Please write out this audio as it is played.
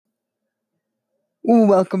Ooh,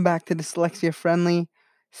 welcome back to Dyslexia Friendly.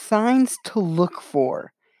 Signs to look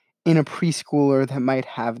for in a preschooler that might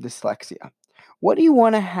have dyslexia. What do you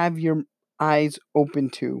want to have your eyes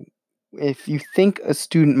open to if you think a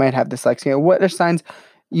student might have dyslexia? What are signs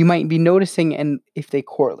you might be noticing and if they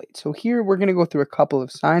correlate? So, here we're going to go through a couple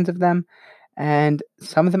of signs of them, and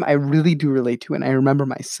some of them I really do relate to, and I remember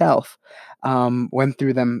myself went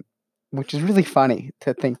through them, which is really funny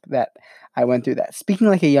to think that I went through that. Speaking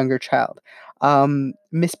like a younger child,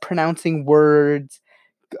 mispronouncing words,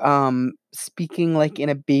 speaking like in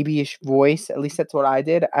a babyish voice. At least that's what I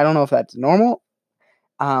did. I don't know if that's normal,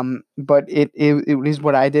 but it is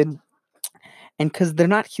what I did. And because they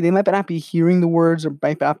might not be hearing the words or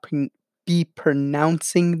might not be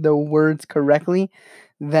pronouncing the words correctly,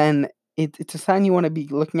 then it's a sign you want to be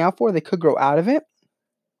looking out for. They could grow out of it.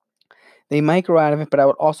 They might grow out of it, but I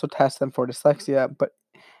would also test them for dyslexia. But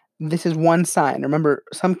this is one sign. Remember,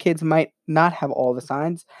 some kids might not have all the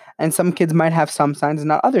signs, and some kids might have some signs and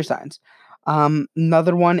not other signs.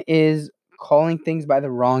 Another one is calling things by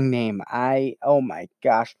the wrong name. Oh my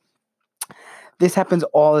gosh, this happens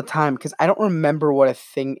all the time because I don't remember what a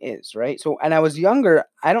thing is, right? So, and I was younger.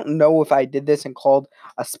 I don't know if I did this and called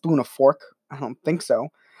a spoon a fork. I don't think so,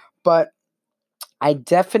 but I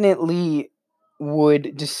definitely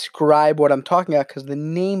would describe what I'm talking about because the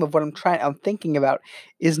name of what I'm thinking about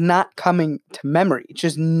is not coming to memory. It's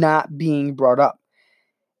just not being brought up.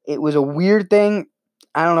 It was a weird thing.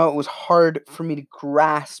 I don't know. It was hard for me to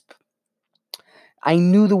grasp. I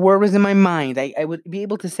knew the word was in my mind. I would be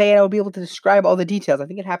able to say it. I would be able to describe all the details. I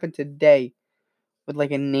think it happened today with like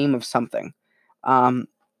a name of something. Um,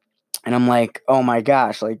 And I'm like, "Oh my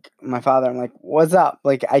gosh," like, my father, I'm like, "What's up?"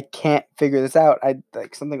 Like, I can't figure this out. I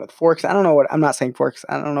like something with forks. I don't know what I'm not saying forks.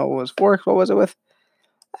 I don't know what was forks. What was it with?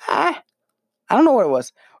 Ah, I don't know what it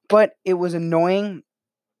was, but it was annoying,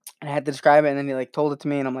 and I had to describe it, and then he, like, told it to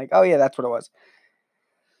me, and I'm like, "Oh, yeah, that's what it was."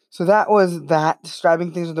 So that was that,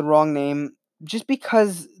 describing things with the wrong name, just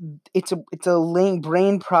because it's a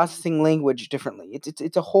brain processing language differently.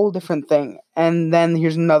 It's a whole different thing. And then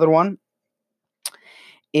here's another one.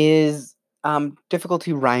 Is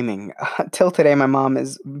difficulty rhyming. Till today, my mom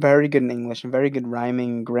is very good in English and very good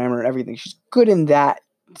rhyming, grammar, and everything. She's good in that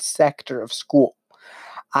sector of school.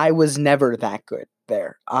 I was never that good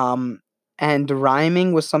there. And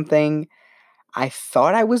rhyming was something I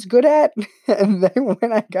thought I was good at. And then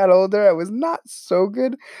when I got older, I was not so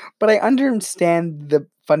good. But I understand the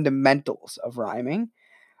fundamentals of rhyming,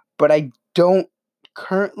 but I don't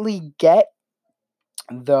currently get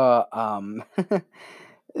the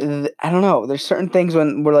I don't know. There's certain things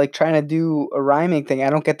when we're like trying to do a rhyming thing, I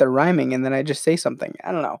don't get the rhyming, and then I just say something.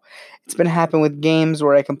 I don't know. It's been happening with games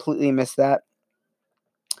where I completely miss that,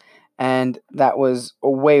 and that was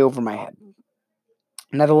way over my head.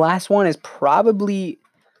 Now the last one is probably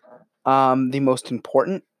the most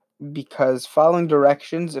important because following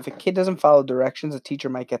directions. If a kid doesn't follow directions, a teacher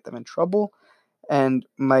might get them in trouble and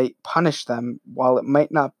might punish them while it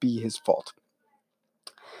might not be his fault.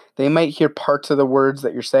 They might hear parts of the words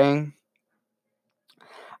that you're saying.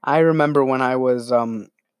 I remember when I was and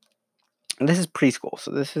this is preschool,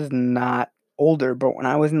 so this is not older, but when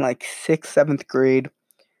I was in like 6th, 7th grade,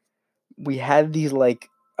 we had these like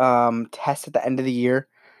tests at the end of the year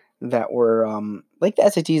that were like the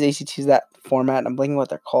SATs, ACTs, that format. I'm blanking what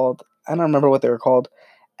they're called. I don't remember what they were called.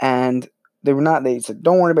 And they were not, they said,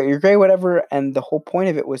 don't worry about your grade, whatever. And the whole point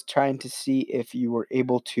of it was trying to see if you were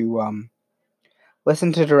able to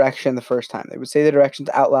listen to direction the first time. They would say the directions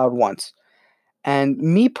out loud once. And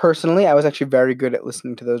me personally, I was actually very good at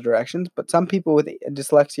listening to those directions, but some people with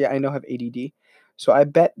dyslexia I know have ADD. So I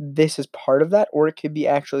bet this is part of that, or it could be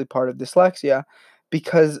actually part of dyslexia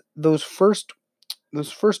because those first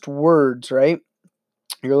words, right?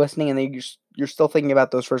 You're listening and then you're still thinking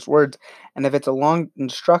about those first words. And if it's a long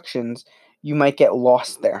instructions, you might get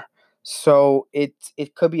lost there. So it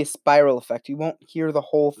could be a spiral effect. You won't hear the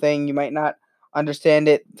whole thing. You might not understand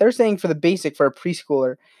it. They're saying for the basic for a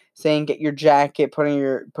preschooler, saying get your jacket, putting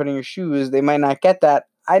your shoes. They might not get that.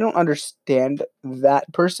 I don't understand that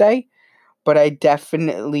per se, but I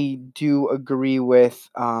definitely do agree with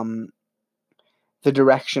the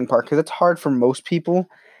direction part because it's hard for most people,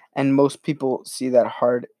 and most people see that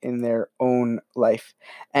hard in their own life.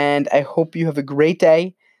 And I hope you have a great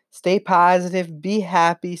day. Stay positive, be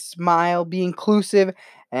happy, smile, be inclusive,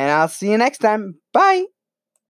 and I'll see you next time. Bye.